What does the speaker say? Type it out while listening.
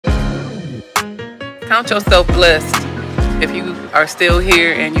Count yourself blessed if you are still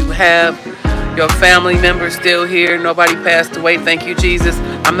here and you have your family members still here. Nobody passed away. Thank you, Jesus.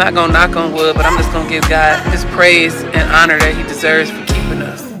 I'm not going to knock on wood, but I'm just going to give God his praise and honor that he deserves for keeping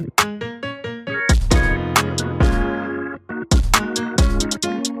us.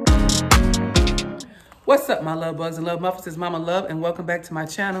 What's up, my love bugs and love muffins? It's Mama Love, and welcome back to my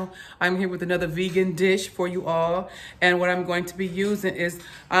channel. I'm here with another vegan dish for you all, and what I'm going to be using is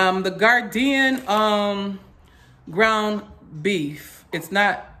the Gardein ground beef. It's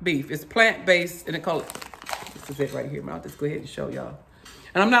not beef, it's plant-based, and this is it right here. I'll just go ahead and show y'all.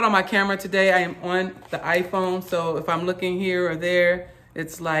 And I'm not on my camera today. I am on the iPhone, so if I'm looking here or there,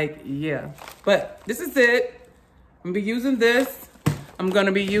 it's like, yeah. But this is it. I'm gonna be using this. I'm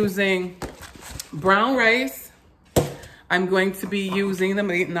gonna be using brown rice. I'm going to be using them.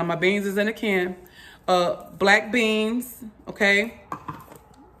 Now my beans is in a can. Black beans, okay.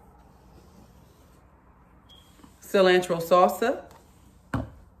 Cilantro salsa.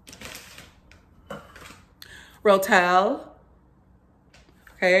 Rotel.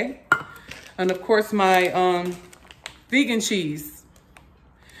 Okay. And of course my vegan cheese.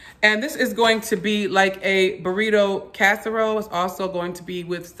 And this is going to be like a burrito casserole. It's also going to be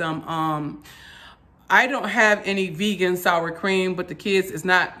with some I don't have any vegan sour cream, but the kids is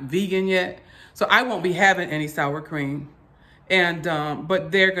not vegan yet. So I won't be having any sour cream. And,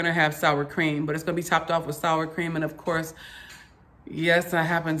 but they're gonna have sour cream, but it's gonna be topped off with sour cream. And of course, yes, I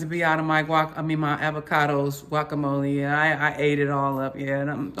happen to be out of my my avocados, guacamole. Yeah, I ate it all up, yeah.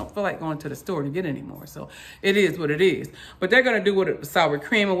 And I don't feel like going to the store to get any more. So it is what it is. But they're gonna do with sour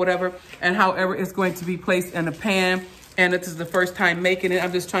cream or whatever. And however, it's going to be placed in a pan. And this is the first time making it.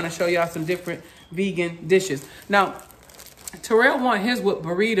 I'm just trying to show y'all some different vegan dishes. Now, Terrell wants his with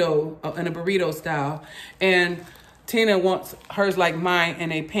burrito, in a burrito style. And Tina wants hers like mine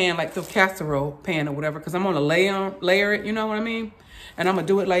in a pan, like the casserole pan or whatever, because I'm gonna layer it, you know what I mean? And I'm gonna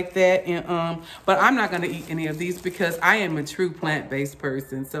do it like that. And but I'm not gonna eat any of these because I am a true plant-based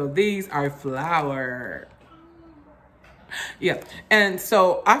person. So these are flour. Yeah, and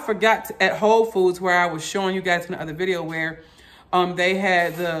so I forgot at Whole Foods, where I was showing you guys in the other video, where they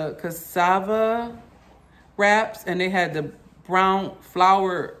had the cassava wraps and they had the brown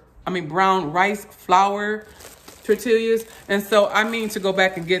rice flour tortillas. And so I mean to go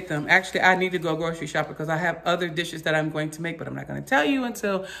back and get them. Actually, I need to go grocery shopping because I have other dishes that I'm going to make, but I'm not going to tell you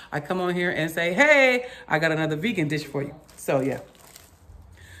until I come on here and say, hey, I got another vegan dish for you. So yeah.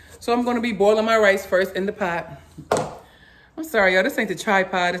 So I'm going to be boiling my rice first in the pot. I'm sorry, y'all, this ain't the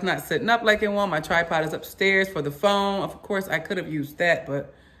tripod. It's not sitting up like it wants. My tripod is upstairs for the phone. Of course, I could have used that,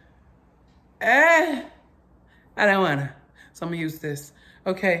 but I don't wanna. So I'm gonna use this.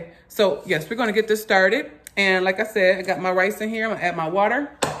 Okay, so yes, we're gonna get this started. And like I said, I got my rice in here. I'm gonna add my water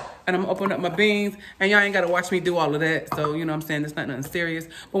and I'm gonna open up my beans. And y'all ain't gotta watch me do all of that. So, you know what I'm saying? It's not nothing serious.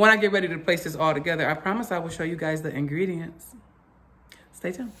 But when I get ready to place this all together, I promise I will show you guys the ingredients.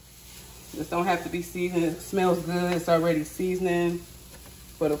 Stay tuned. This don't have to be seasoned. It smells good. It's already seasoning.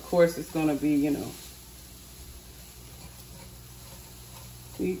 But of course, it's gonna be, you know.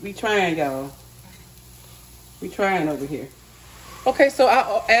 We trying, y'all. We trying over here. Okay, so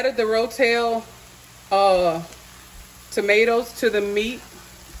I added the Rotel tomatoes to the meat.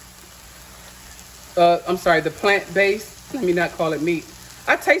 I'm sorry, the plant-based. Let me not call it meat.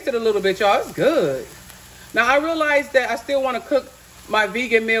 I tasted a little bit, y'all. It's good. Now, I realized that I still want to cook my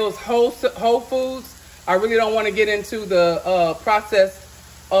vegan meals whole foods. I really don't want to get into the processed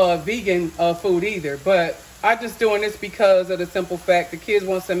vegan food either. But I'm just doing this because of the simple fact the kids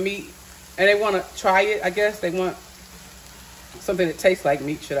want some meat and they want to try it. I guess they want something that tastes like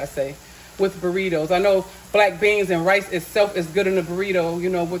meat, should I say, with burritos. I know black beans and rice itself is good in a burrito, you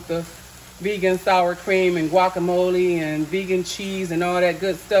know, with the vegan sour cream and guacamole and vegan cheese and all that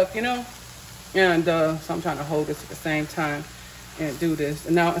good stuff, you know. And so I'm trying to hold this at the same time and do this.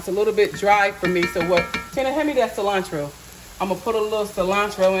 And now it's a little bit dry for me. So what? Tina, hand me that cilantro. I'm gonna put a little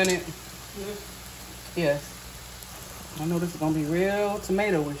cilantro in it. Yes. I know this is gonna be real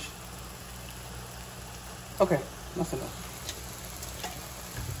tomato-ish. Okay, that's enough.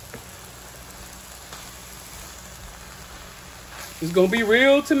 It's gonna be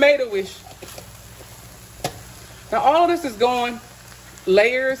real tomato-ish. Now all of this is going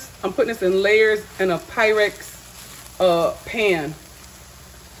layers. I'm putting this in layers in a Pyrex pan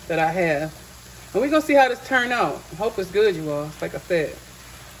that I have. And we're gonna see how this turn out. I hope it's good, you all. Like I said,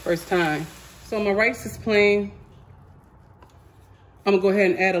 first time. So my rice is plain. I'm gonna go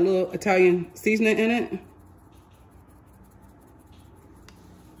ahead and add a little Italian seasoning in it.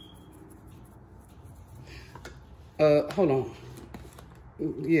 Hold on.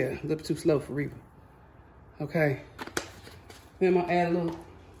 yeah, a little too slow for Reba. Okay. Then I'm gonna add a little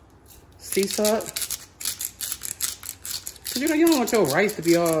sea salt. Cause you know, you don't want your rice to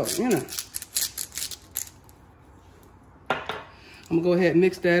be all, you know. I'm gonna go ahead and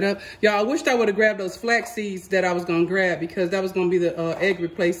mix that up. Y'all, I wished I would have grabbed those flax seeds that I was gonna grab because that was gonna be the egg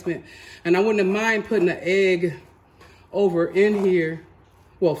replacement. And I wouldn't have mind putting the egg over in here.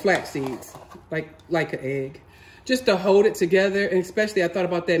 Well, flax seeds, like an egg. Just to hold it together. And especially I thought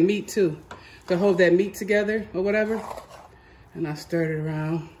about that meat too. To hold that meat together or whatever. And I stirred it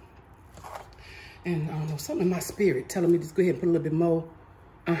around. And I don't know, something in my spirit telling me to just go ahead and put a little bit more.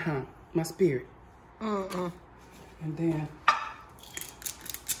 My spirit. And then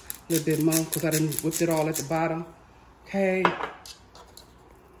a little bit more because I done whipped it all at the bottom. Okay.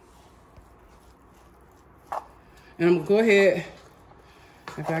 And I'm gonna go ahead,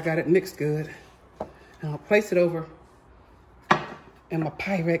 after I got it mixed good, and I'll place it over in my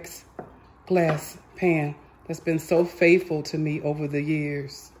Pyrex glass pan that's been so faithful to me over the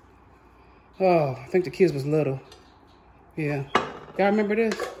years. Oh, I think the kids was little. Yeah. Y'all remember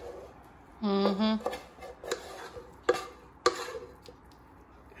this?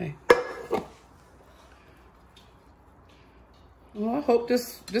 Okay. Well, I hope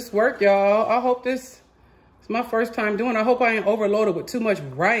this worked, y'all. I hope it's my first time doing it. I hope I ain't overloaded with too much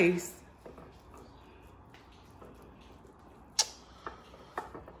rice.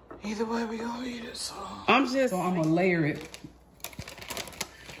 Either way, we gonna eat it, so. I'm gonna layer it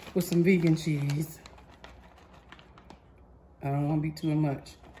with some vegan cheese. I don't want to be too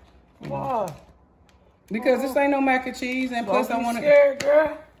much. Why? Because this ain't no mac and cheese, and plus I want to. Scared,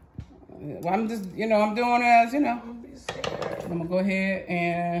 girl. Well, I'm just, you know, I'm doing it as, you know. Don't be scared. I'm gonna go ahead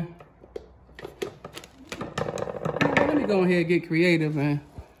and let me go ahead and get creative and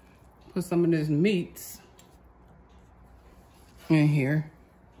put some of this meats in here.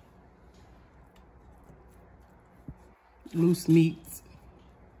 Loose meats.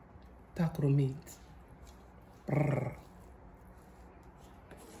 Taco meats. Brrr.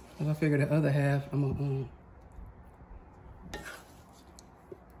 As I figure the other half, I'm gonna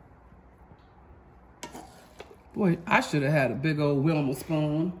boy, I should have had a big old Wilma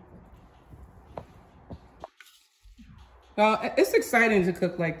spoon. It's exciting to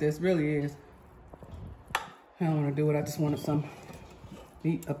cook like this, really is. I don't want to do it. I just wanted some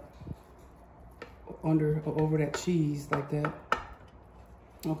meat up under or over that cheese like that.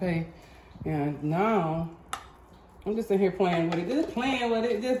 Okay, and now I'm just in here playing with it. Just playing with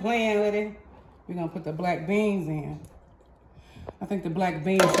it. We're gonna put the black beans in. I think the black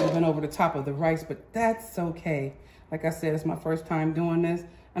beans should have been over the top of the rice, but that's okay. Like I said, it's my first time doing this,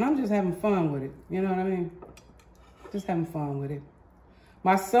 and I'm just having fun with it. You know what I mean? Just having fun with it.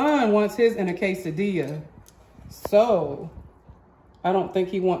 My son wants his in a quesadilla, so I don't think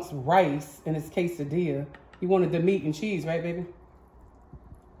he wants rice in his quesadilla. He wanted the meat and cheese, right, baby?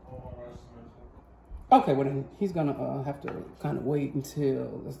 Okay, well then he's gonna have to kind of wait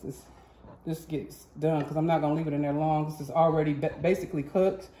until this gets done, because I'm not gonna leave it in there long. This is already basically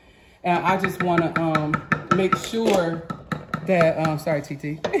cooked, and I just want to make sure that sorry,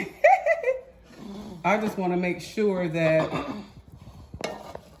 TT. I just want to make sure that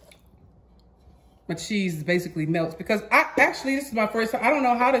my cheese basically melts, because actually this is my first time. I don't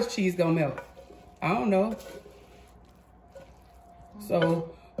know how this cheese gonna melt. I don't know.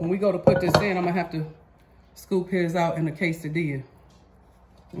 So when we go to put this in, I'm gonna have to scoop his out in the quesadilla.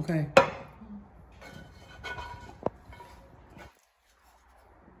 Okay.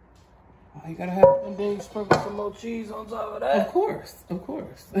 Oh, you gotta have. And then you sprinkle some more cheese on top of that. Of course, of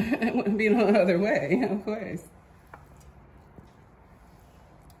course. It wouldn't be no other way, of course.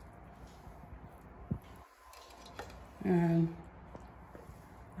 And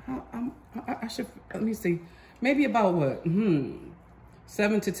I should, let me see, maybe about what?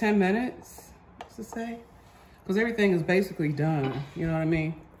 7 to 10 minutes, what's it say? Because everything is basically done, you know what I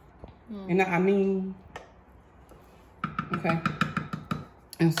mean? You know what I mean? Okay.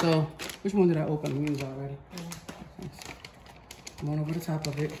 And so, which one did I open and use already? Okay. I'm on over the top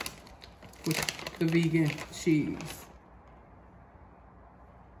of it with the vegan cheese.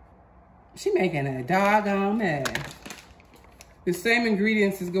 She making a doggone mess. The same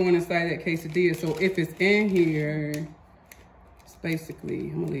ingredients is going inside that quesadilla, so if it's in here, it's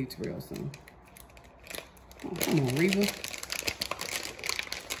basically, I'm gonna leave Terrell some. Oh, come on, Reba.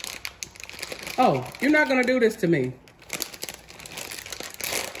 Oh, you're not gonna do this to me.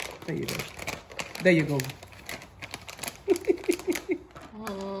 There you go. There you go.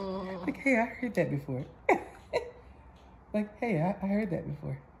 Like, hey, I heard that before. Like, hey, I heard that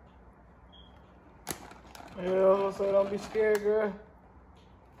before. Yeah, I'm gonna say don't be scared, girl.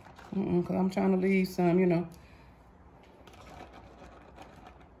 Because I'm trying to leave some, you know.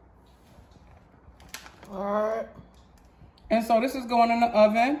 All right. And so this is going in the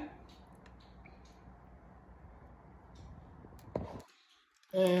oven.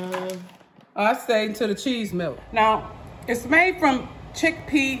 And I say until the cheese melt. Now, it's made from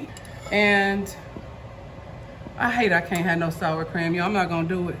chickpea, and I can't have no sour cream, y'all. I'm not gonna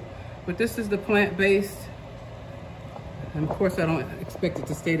do it. But this is the plant-based. And of course I don't expect it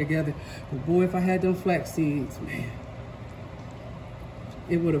to stay together. But boy, if I had them flax seeds, man,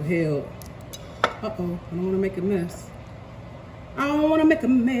 it would have held. Uh-oh, I don't wanna make a mess. I don't wanna make a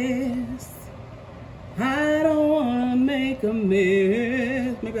mess. I don't wanna make a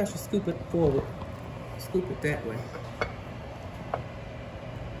mess. Maybe I should scoop it forward. Scoop it that way.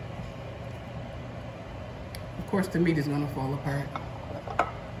 Of course the meat is gonna fall apart.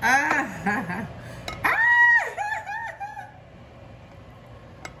 Ah!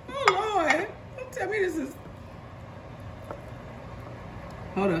 Oh Lord! Don't tell me this is...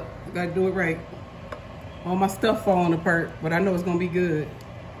 Hold up, I gotta do it right. All my stuff falling apart, but I know it's gonna be good.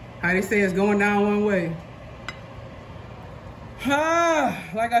 How they say it's going down one way.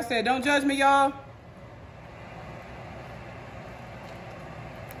 Like I said, don't judge me, y'all.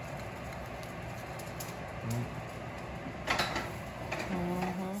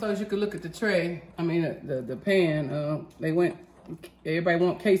 So as you can look at the tray, I mean the pan, everybody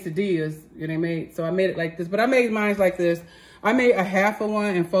want quesadillas, they made, so I made it like this, but I made mine like this. I made a half of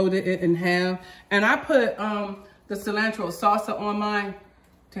one and folded it in half. And I put the cilantro salsa on mine.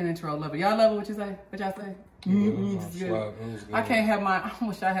 10 inch roll, love it. Y'all love it, what y'all say? I can't have mine. I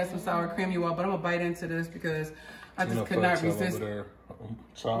wish I had some sour cream, you all, but I'm gonna bite into this because I just could not resist.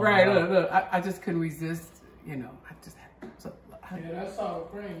 Right, look, I just couldn't resist, you know, I just had, so. Yeah, that sour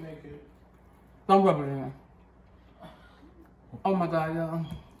cream make it. Don't rub it in. Oh my God, y'all.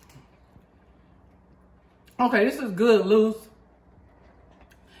 Okay, this is good loose.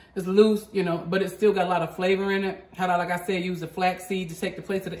 It's loose, you know, but it's still got a lot of flavor in it. Had I, like I said, used the flax seed to take the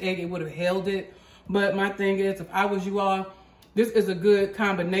place of the egg, it would have held it. But my thing is, if I was you all, this is a good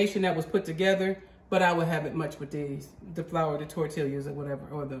combination that was put together, but I would have it much with these, the flour, the tortillas or whatever,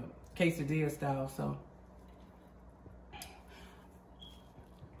 or the quesadilla style, so.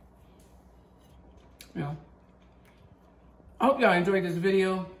 Yeah. I hope y'all enjoyed this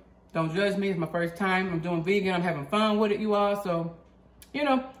video. Don't judge me, it's my first time. I'm doing vegan, I'm having fun with it, you all, so. You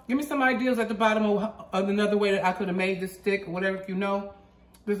know, give me some ideas at the bottom of another way that I could have made this stick or whatever. If you know,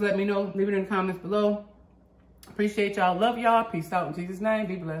 just let me know. Leave it in the comments below. Appreciate y'all. Love y'all. Peace out in Jesus' name.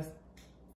 Be blessed.